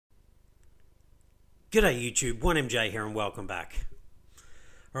G'day YouTube, 1MJ here and welcome back.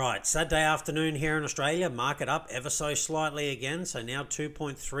 Alright, Saturday afternoon here in Australia, market up ever so slightly again, so now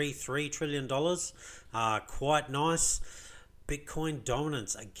 $2.33 trillion, quite nice. Bitcoin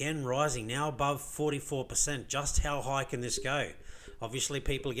dominance again rising, now above 44%. Just how high can this go? Obviously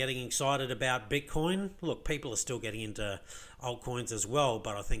people are getting excited about Bitcoin. Look, people are still getting into altcoins as well,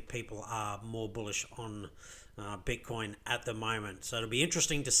 but I think people are more bullish on Bitcoin at the moment. So it'll be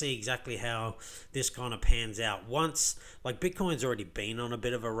interesting to see exactly how this kind of pans out. Bitcoin's already been on a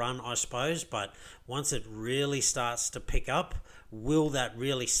bit of a run, I suppose, but once it really starts to pick up, will that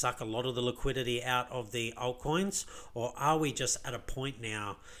really suck a lot of the liquidity out of the altcoins? Or are we just at a point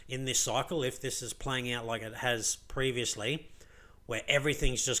now in this cycle, if this is playing out like it has previously, where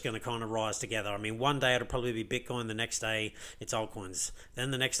everything's just going to kind of rise together? I mean, one day it'll probably be Bitcoin, the next day it's altcoins.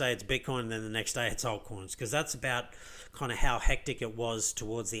 Then the next day it's Bitcoin, and then the next day it's altcoins. Because that's about kind of how hectic it was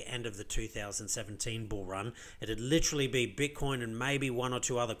towards the end of the 2017 bull run. It'd literally be Bitcoin and maybe one or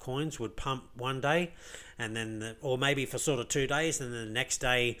two other coins would pump one day, and then or maybe for sort of 2 days, and then the next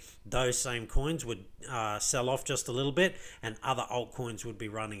day those same coins would sell off just a little bit and other altcoins would be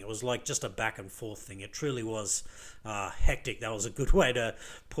running. It was like just a back and forth thing. It truly was hectic. That was a good way to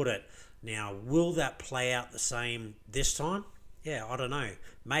put it. Now, will that play out the same this time? Yeah, I don't know.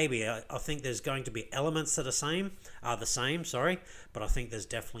 Maybe. I think there's going to be elements that are the same, but I think there's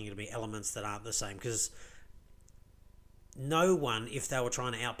definitely going to be elements that aren't the same, because no one, if they were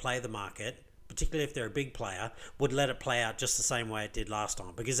trying to outplay the market, particularly if they're a big player, would let it play out just the same way it did last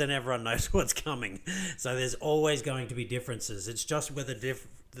time, because then everyone knows what's coming. So there's always going to be differences. It's just whether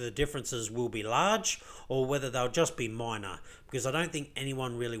the differences will be large or whether they'll just be minor, because I don't think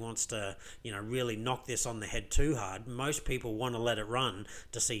anyone really wants to, really knock this on the head too hard. Most people want to let it run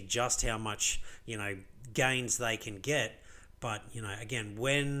to see just how much, gains they can get. But, again,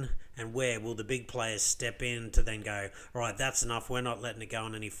 when and where will the big players step in to then go, all right, that's enough, we're not letting it go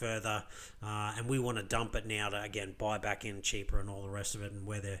on any further, and we want to dump it now to, again, buy back in cheaper and all the rest of it, and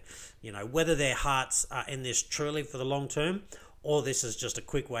whether their hearts are in this truly for the long term, or this is just a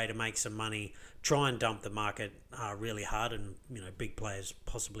quick way to make some money, try and dump the market really hard, and, big players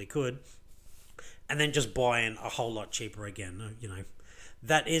possibly could, and then just buy in a whole lot cheaper again.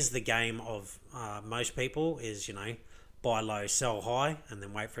 That is the game of most people is, buy low, sell high, and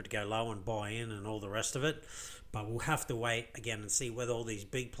then wait for it to go low and buy in and all the rest of it. But we'll have to wait again and see whether all these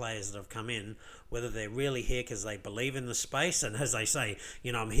big players that have come in, whether they're really here because they believe in the space. And as they say,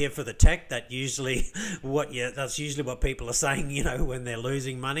 I'm here for the tech. That's usually what people are saying, when they're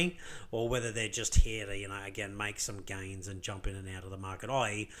losing money, or whether they're just here to, again, make some gains and jump in and out of the market,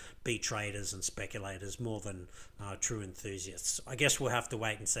 i.e. be traders and speculators more than true enthusiasts. I guess we'll have to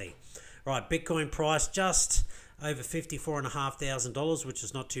wait and see. Right, Bitcoin price just over $54,500, which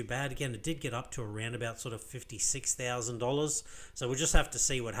is not too bad. Again, it did get up to around about sort of $56,000. So we'll just have to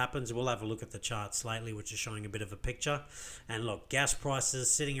see what happens. We'll have a look at the charts lately, which is showing a bit of a picture. And look, gas prices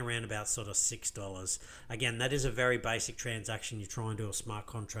sitting around about sort of $6. Again, that is a very basic transaction. You try and do a smart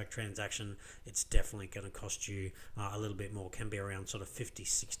contract transaction, it's definitely going to cost you a little bit more. Can be around sort of 50,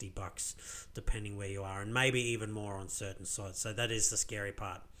 60 bucks, depending where you are, and maybe even more on certain sites. So that is the scary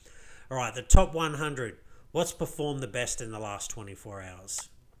part. All right, the top 100. What's performed the best in the last 24 hours?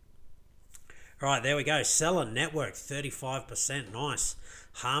 All right, there we go. Seller Network, 35%. Nice.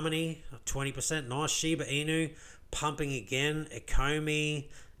 Harmony, 20%. Nice. Shiba Inu, pumping again. Ecomi,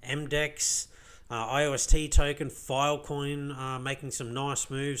 MDEX, IOST token, Filecoin, making some nice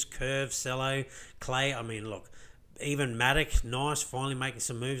moves. Curve, Cello, Clay. I mean, look. Even Matic, nice, finally making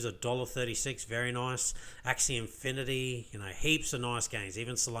some moves, $1.36, very nice. Axie Infinity, heaps of nice gains.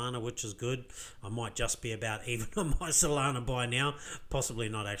 Even Solana, which is good. I might just be about even on my Solana buy now. Possibly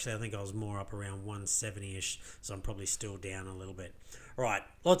not, actually. I think I was more up around 170-ish, so I'm probably still down a little bit. All right,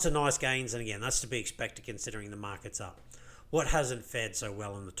 lots of nice gains, and again, that's to be expected considering the market's up. What hasn't fared so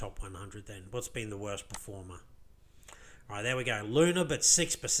well in the top 100 then? What's been the worst performer? All right, there we go. Luna, but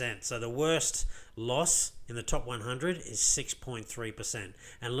 6%. So the worst loss in the top 100 is 6.3%.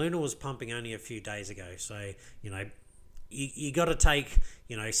 And Luna was pumping only a few days ago. So, you got to take,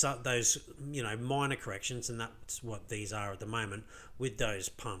 those, minor corrections, and that's what these are at the moment with those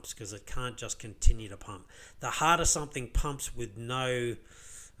pumps, because it can't just continue to pump. The harder something pumps with no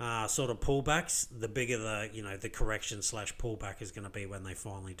sort of pullbacks, the bigger the correction slash pullback is going to be when they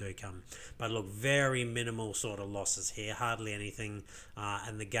finally do come. But look, very minimal sort of losses here, hardly anything,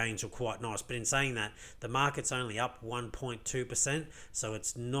 and the gains are quite nice. But in saying that, the market's only up 1.2%, so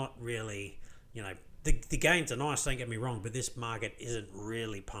it's not really, the gains are nice, don't get me wrong, but this market isn't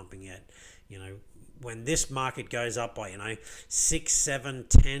really pumping yet. when this market goes up by 6, 7,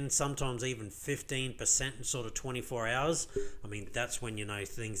 10, sometimes even 15% in sort of 24 hours, I mean, that's when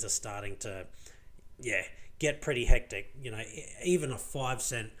things are starting to get pretty hectic. Even a 5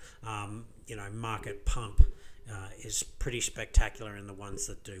 cent market pump is pretty spectacular in the ones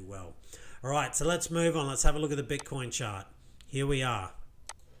that do well. All right, so let's move on. Let's have a look at the Bitcoin chart. Here we are.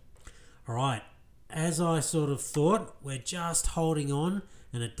 All right, as I sort of thought, we're just holding on,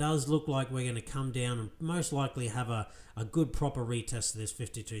 and it does look like we're going to come down and most likely have a good proper retest of this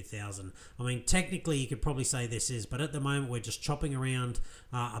 52,000. I mean, technically you could probably say this is, but at the moment we're just chopping around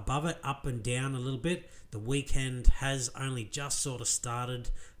above it, up and down a little bit. The weekend has only just sort of started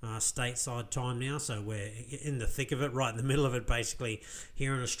stateside time now, so we're in the thick of it, right in the middle of it basically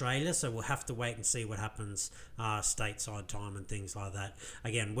here in Australia, so we'll have to wait and see what happens stateside time and things like that.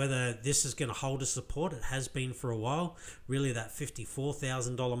 Again, whether this is going to hold a support, it has been for a while. Really that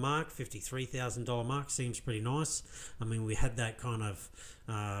 $54,000 mark, $53,000 mark seems pretty nice. I mean, we had that kind of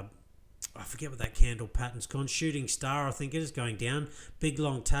I forget what that candle pattern's called. Shooting star, I think it is, going down. Big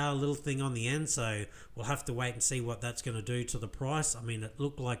long tail, little thing on the end. So we'll have to wait and see what that's going to do to the price. I mean, it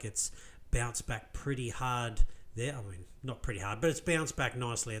looked like it's bounced back pretty hard there. I mean, not pretty hard, but it's bounced back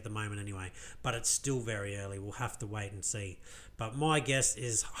nicely at the moment anyway. But it's still very early. We'll have to wait and see. But my guess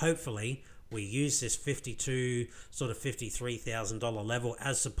is hopefully we use this sort of $53,000 level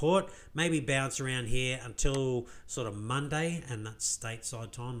as support, maybe bounce around here until sort of Monday, and that's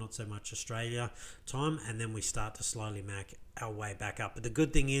stateside time, not so much Australia time, and then we start to slowly make our way back up. But the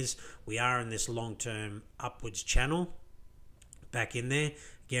good thing is we are in this long-term upwards channel back in there.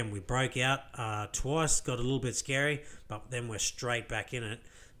 Again, we broke out twice, got a little bit scary, but then we're straight back in it.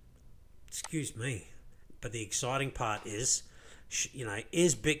 Excuse me. But the exciting part is,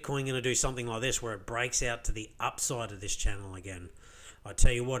 is Bitcoin going to do something like this where it breaks out to the upside of this channel again? I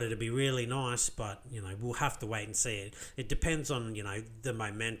tell you what, it'd be really nice, but we'll have to wait and see it. It depends on the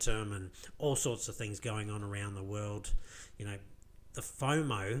momentum and all sorts of things going on around the world. The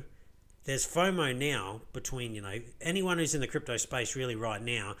FOMO. There's FOMO now between anyone who's in the crypto space really right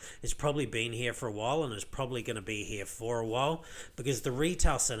now has probably been here for a while and is probably going to be here for a while, because the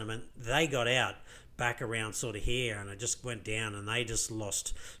retail sentiment, they got out back around sort of here, and it just went down, and they just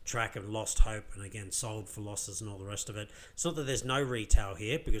lost track and lost hope, and again sold for losses and all the rest of it. It's not that there's no retail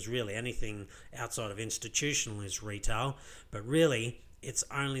here, because really anything outside of institutional is retail, but really it's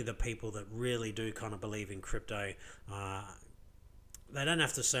only the people that really do kind of believe in crypto. They don't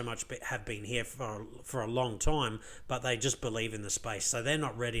have to so much have been here for a long time, but they just believe in the space, so they're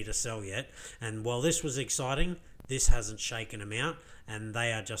not ready to sell yet. And while this was exciting, this hasn't shaken them out, and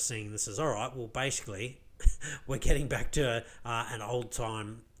they are just seeing this as, all right, well, basically, we're getting back to an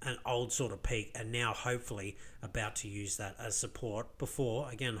old sort of peak, and now hopefully about to use that as support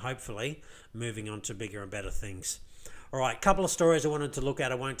before, again, hopefully, moving on to bigger and better things. All right, couple of stories I wanted to look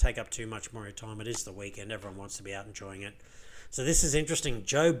at. I won't take up too much more of your time. It is the weekend. Everyone wants to be out enjoying it. So this is interesting.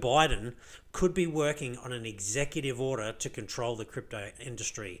 Joe Biden could be working on an executive order to control the crypto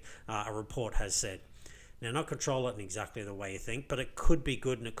industry, a report has said. Now, not control it in exactly the way you think, but it could be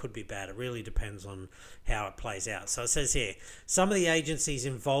good and it could be bad. It really depends on how it plays out. So it says here, some of the agencies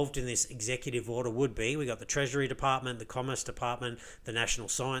involved in this executive order would be, we got the Treasury Department, the Commerce Department, the National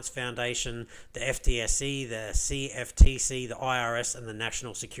Science Foundation, the FTSE, the CFTC, the IRS, and the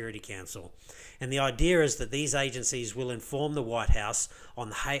National Security Council. And the idea is that these agencies will inform the White House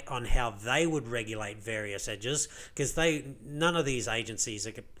on how they would regulate various edges, because none of these agencies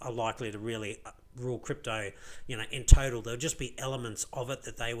are likely to really rule crypto, in total. There'll just be elements of it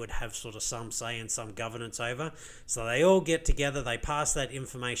that they would have sort of some say and some governance over. So they all get together, they pass that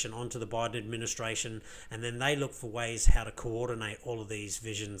information on to the Biden administration, and then they look for ways how to coordinate all of these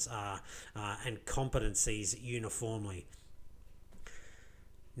visions and competencies uniformly.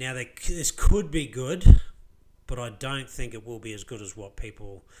 Now, this could be good, but I don't think it will be as good as what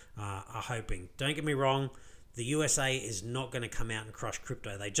people are hoping. Don't get me wrong. The USA is not going to come out and crush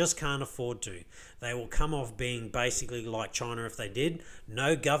crypto. They just can't afford to. They will come off being basically like China if they did.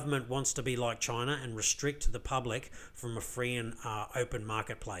 No government wants to be like China and restrict the public from a free and open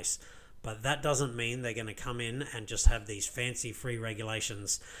marketplace. But that doesn't mean they're going to come in and just have these fancy free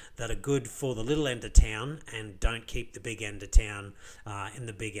regulations that are good for the little end of town and don't keep the big end of town in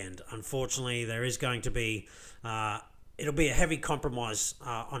the big end. Unfortunately, there is going to be... it'll be a heavy compromise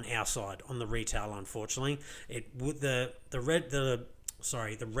on our side, on the retail, unfortunately. The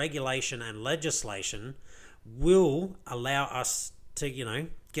regulation and legislation will allow us to,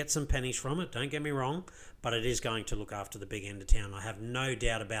 get some pennies from it, don't get me wrong, but it is going to look after the big end of town. I have no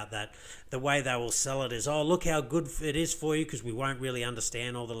doubt about that. The way they will sell it is, oh, look how good it is for you, because we won't really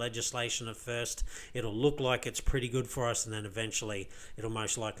understand all the legislation at first. It'll look like it's pretty good for us, and then eventually it'll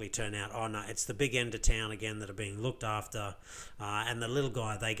most likely turn out, oh no, it's the big end of town again that are being looked after, and the little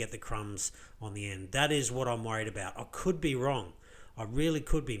guy, they get the crumbs on the end. That is what I'm worried about. I could be wrong. I really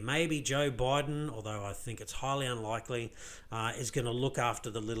could be. Maybe Joe Biden, although I think it's highly unlikely, is going to look after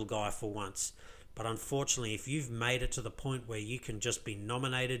the little guy for once. But unfortunately, if you've made it to the point where you can just be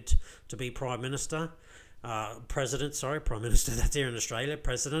nominated to be Prime Minister, Prime Minister, that's here in Australia,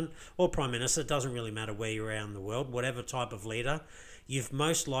 President or Prime Minister, it doesn't really matter where you're around the world, whatever type of leader, you've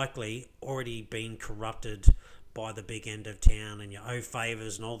most likely already been corrupted by the big end of town, and you owe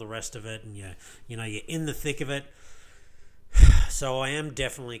favours and all the rest of it, and you're in the thick of it. So I am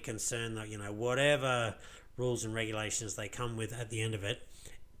definitely concerned that, whatever rules and regulations they come with at the end of it,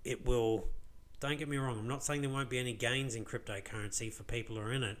 it will, don't get me wrong, I'm not saying there won't be any gains in cryptocurrency for people who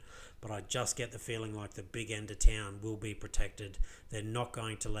are in it, but I just get the feeling like the big end of town will be protected. They're not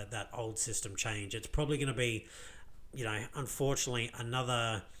going to let that old system change. It's probably going to be, unfortunately,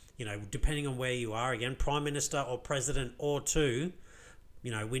 another, depending on where you are, again, Prime Minister or President or two,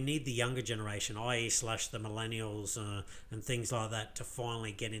 we need the younger generation, i.e. / the millennials and things like that, to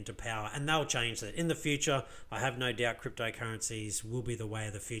finally get into power. And they'll change that. In the future, I have no doubt cryptocurrencies will be the way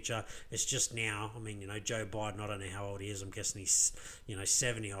of the future. It's just now, Joe Biden, I don't know how old he is. I'm guessing he's,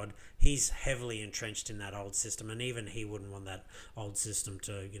 70 odd. He's heavily entrenched in that old system. And even he wouldn't want that old system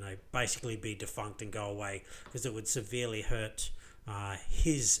to, basically be defunct and go away, because it would severely hurt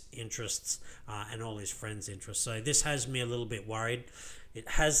his interests and all his friends' interests. So this has me a little bit worried. It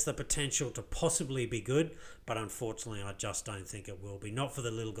has the potential to possibly be good, but unfortunately I just don't think it will be. Not for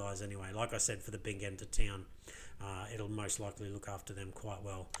the little guys anyway. Like I said, for the big end of town, it'll most likely look after them quite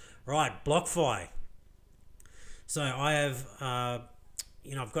well. Right, BlockFi. So I have,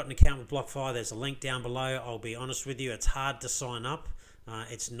 I've got an account with BlockFi. There's a link down below. I'll be honest with you, it's hard to sign up.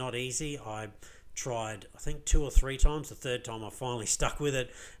 It's not easy. I tried, I think, 2 or 3 times. The third time I finally stuck with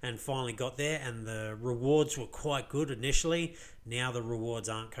it and finally got there, and the rewards were quite good initially. Now the rewards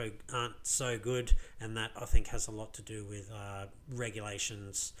aren't so good, and that I think has a lot to do with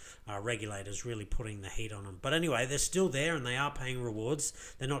regulators really putting the heat on them. But anyway, they're still there and they are paying rewards.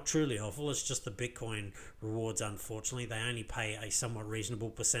 They're not truly awful. It's just the Bitcoin rewards, unfortunately. They only pay a somewhat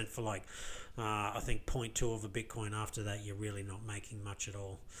reasonable percent for I think 0.2 of a Bitcoin. After that, you're really not making much at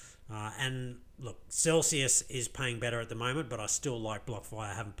all. And look, Celsius is paying better at the moment, but I still like BlockFi.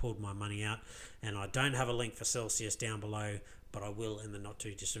 I haven't pulled my money out, and I don't have a link for Celsius down below, but I will in the not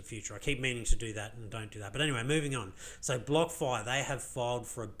too distant future. I keep meaning to do that and don't do that. But anyway, moving on. So BlockFi, they have filed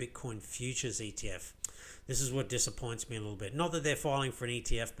for a Bitcoin futures ETF. This is what disappoints me a little bit. Not that they're filing for an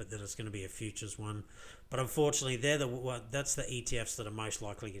ETF, but that it's going to be a futures one. But unfortunately, that's the ETFs that are most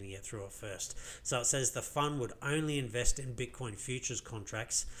likely going to get through it first. So it says the fund would only invest in Bitcoin futures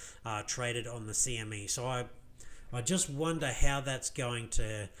contracts traded on the CME. So I just wonder how that's going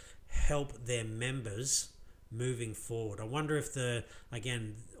to help their members moving forward. I wonder if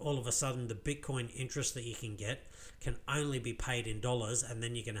all of a sudden the Bitcoin interest that you can get can only be paid in dollars, and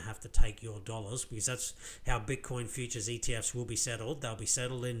then you're going to have to take your dollars, because that's how Bitcoin futures ETFs will be settled. They'll be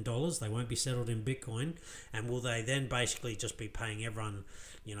settled in dollars. They won't be settled in Bitcoin. And will they then basically just be paying everyone,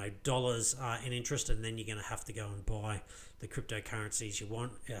 dollars in interest, and then you're going to have to go and buy the cryptocurrencies you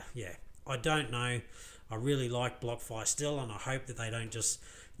want? Yeah. I don't know. I really like BlockFi still, and I hope that they don't just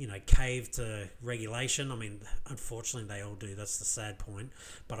cave to regulation. Unfortunately they all do. That's the sad point.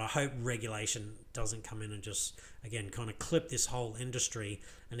 But I hope regulation doesn't come in and just, again, kind of clip this whole industry.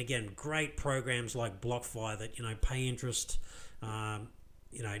 And again, great programs like BlockFi that, pay interest.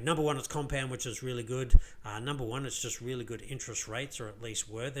 Number one, it's compound, which is really good. Number one, it's just really good interest rates, or at least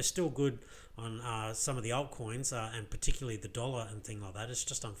were. They're still good on some of the altcoins, and particularly the dollar and thing like that. It's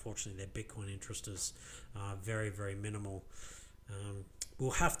just unfortunately their Bitcoin interest is very, very minimal. We'll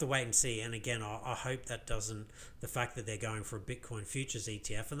have to wait and see. And again, I hope that doesn't, the fact that they're going for a Bitcoin futures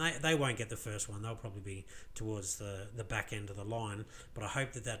ETF, and they won't get the first one. They'll probably be towards the back end of the line. But I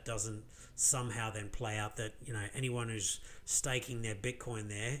hope that doesn't somehow then play out that, anyone who's staking their Bitcoin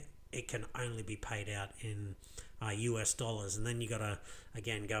there, it can only be paid out in US dollars. And then you got to,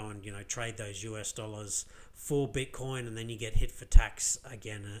 again, go and, trade those US dollars for Bitcoin, and then you get hit for tax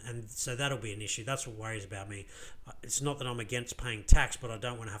again. And so that'll be an issue. That's what worries about me. It's not that I'm against paying tax, but I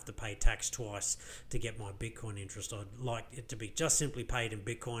don't want to have to pay tax twice to get my Bitcoin interest. I'd like it to be just simply paid in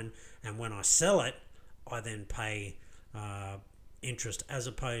Bitcoin, and when I sell it, I then pay interest, as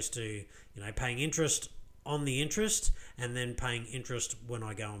opposed to, paying interest on the interest and then paying interest when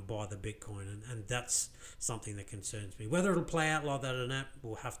I go and buy the Bitcoin. And that's something that concerns me. Whether it'll play out like that or not,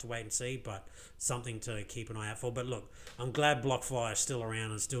 we'll have to wait and see, but something to keep an eye out for. But look, I'm glad BlockFi is still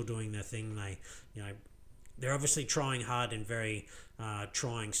around and still doing their thing. They're obviously trying hard in very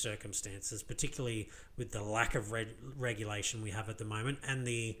trying circumstances, particularly with the lack of regulation we have at the moment and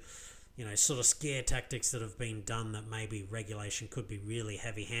the sort of scare tactics that have been done that maybe regulation could be really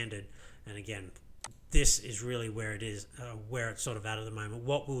heavy-handed. And again, this is really where it is, where it's sort of at the moment.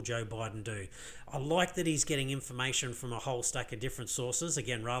 What will Joe Biden do? I like that he's getting information from a whole stack of different sources,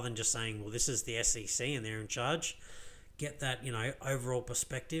 again, rather than just saying, well, this is the SEC and they're in charge. Get that, overall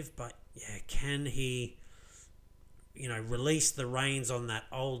perspective. But yeah, can he, release the reins on that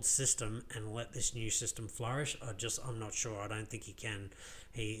old system and let this new system flourish? I'm not sure. I don't think he can.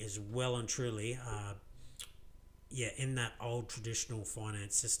 He is well and truly, in that old traditional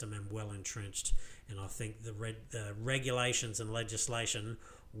finance system and well entrenched. And I think the regulations and legislation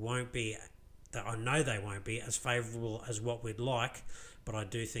won't be, I know they won't be as favourable as what we'd like, but I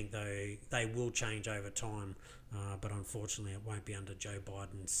do think they will change over time. But unfortunately, it won't be under Joe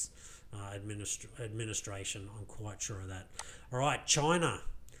Biden's administration. I'm quite sure of that. All right, China.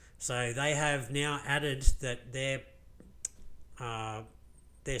 So they have now added that their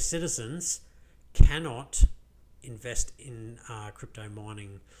citizens cannot invest in crypto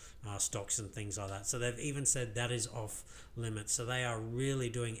mining stocks and things like that. So they've even said that is off limits. So they are really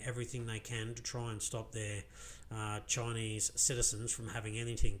doing everything they can to try and stop their Chinese citizens from having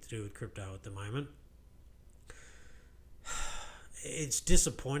anything to do with crypto at the moment. It's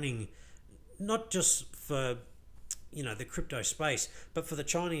disappointing, not just for the crypto space, but for the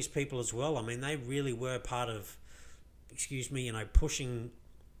Chinese people as well. I mean, they really were part of, pushing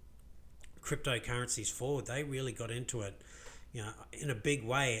cryptocurrencies forward. They really got into it, in a big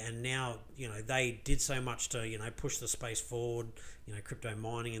way. And now, they did so much to, push the space forward, crypto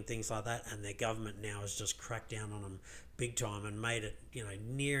mining and things like that. And their government now has just cracked down on them big time and made it,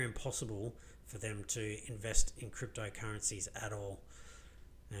 near impossible for them to invest in cryptocurrencies at all.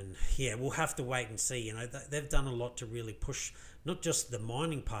 And yeah, we'll have to wait and see. They've done a lot to really push not just the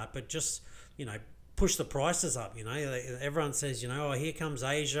mining part, but just, push the prices up. Everyone says, oh, here comes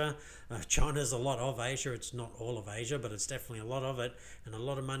Asia. China's a lot of Asia. It's not all of Asia, but it's definitely a lot of it. And a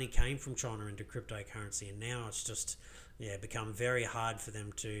lot of money came from China into cryptocurrency. And now it's just, become very hard for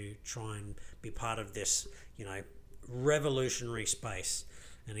them to try and be part of this, revolutionary space.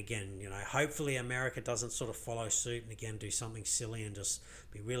 And again, hopefully America doesn't sort of follow suit and again do something silly and just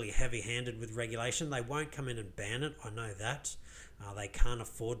be really heavy-handed with regulation. They won't come in and ban it. I know that. They can't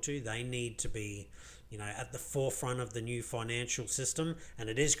afford to. They need to be, at the forefront of the new financial system. And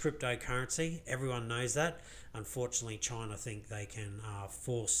it is cryptocurrency. Everyone knows that. Unfortunately, China think they can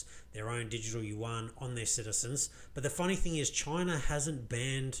force their own digital yuan on their citizens. But the funny thing is China hasn't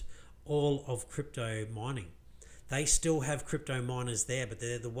banned all of crypto mining. They still have crypto miners there, but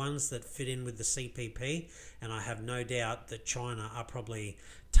they're the ones that fit in with the CPP, and I have no doubt that China are probably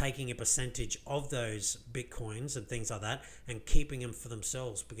taking a percentage of those Bitcoins and things like that and keeping them for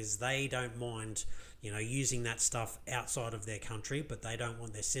themselves because they don't mind, using that stuff outside of their country, but they don't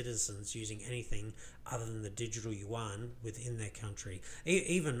want their citizens using anything other than the digital yuan within their country,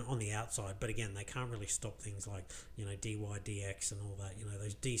 even on the outside. But again, they can't really stop things like, DYDX and all that,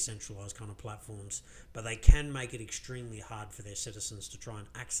 those decentralized kind of platforms, but they can make it extremely hard for their citizens to try and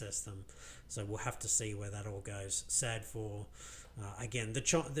access them. So we'll have to see where that all goes. Sad for, again,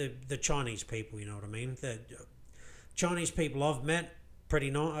 the Chinese people, you know what I mean? The Chinese people I've met, pretty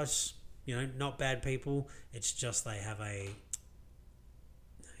nice, not bad people. It's just they have a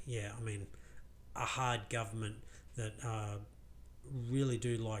hard government that really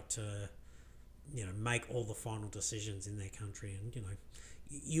do like to, make all the final decisions in their country. And,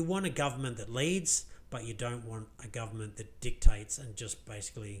 you want a government that leads, but you don't want a government that dictates and just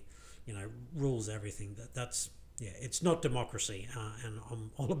basically, rules everything. It's not democracy, and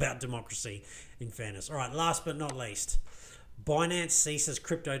I'm all about democracy in fairness. All right, last but not least, Binance ceases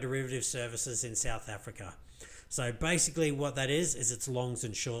crypto derivative services in South Africa. So basically what that is it's longs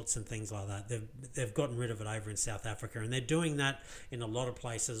and shorts and things like that. They've gotten rid of it over in South Africa, and they're doing that in a lot of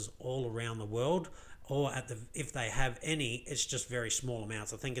places all around the world. Or if they have any, it's just very small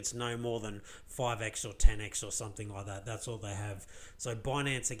amounts. I think it's no more than 5x or 10x or something like that. That's all they have. So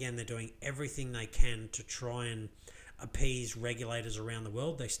Binance, again, they're doing everything they can to try and appease regulators around the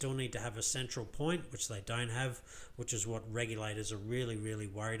world. They still need to have a central point, which they don't have, which is what regulators are really, really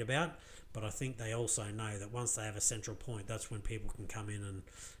worried about. But I think they also know that once they have a central point, that's when people can come in and,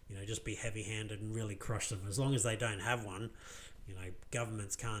 just be heavy-handed and really crush them. As long as they don't have one,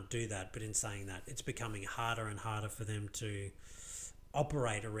 Governments can't do that. But in saying that, it's becoming harder and harder for them to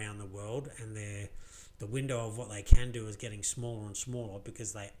operate around the world, and the window of what they can do is getting smaller and smaller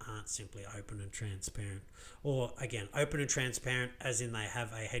because they aren't simply open and transparent. Or again, open and transparent as in they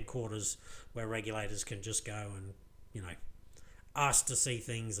have a headquarters where regulators can just go and ask to see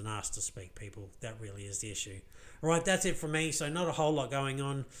things and ask to speak people. That really is the issue. All right, that's it from me. So not a whole lot going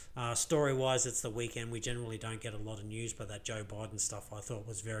on. Story-wise, it's the weekend. We generally don't get a lot of news, but that Joe Biden stuff I thought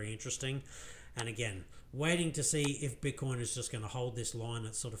was very interesting. And again, waiting to see if Bitcoin is just going to hold this line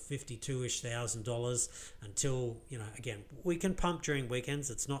at sort of $52,000-ish until, again, we can pump during weekends.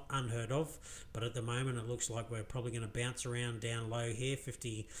 It's not unheard of, but at the moment it looks like we're probably going to bounce around down low here,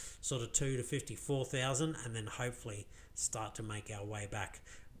 52 to 54,000, and then hopefully start to make our way back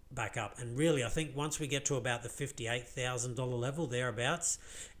up. And really, I think once we get to about the $58,000 level, thereabouts,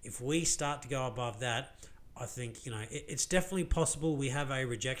 if we start to go above that, I think, it's definitely possible we have a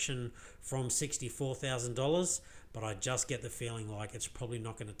rejection from $64,000, but I just get the feeling like it's probably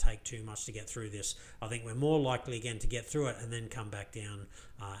not going to take too much to get through this. I think we're more likely, again, to get through it and then come back down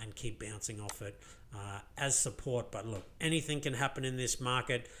and keep bouncing off it as support. But look, anything can happen in this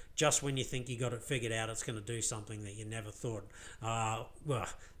market. Just when you think you got it figured out, it's going to do something that you never thought. Well,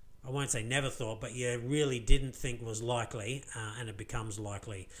 I won't say never thought, but you really didn't think was likely, and it becomes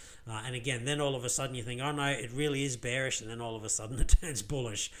likely. And again, then all of a sudden you think, oh no, it really is bearish, and then all of a sudden it turns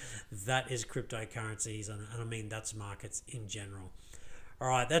bullish. That is cryptocurrencies, and I mean that's markets in general. All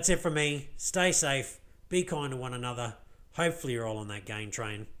right, that's it from me. Stay safe, be kind to one another. Hopefully you're all on that gain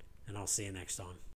train, and I'll see you next time.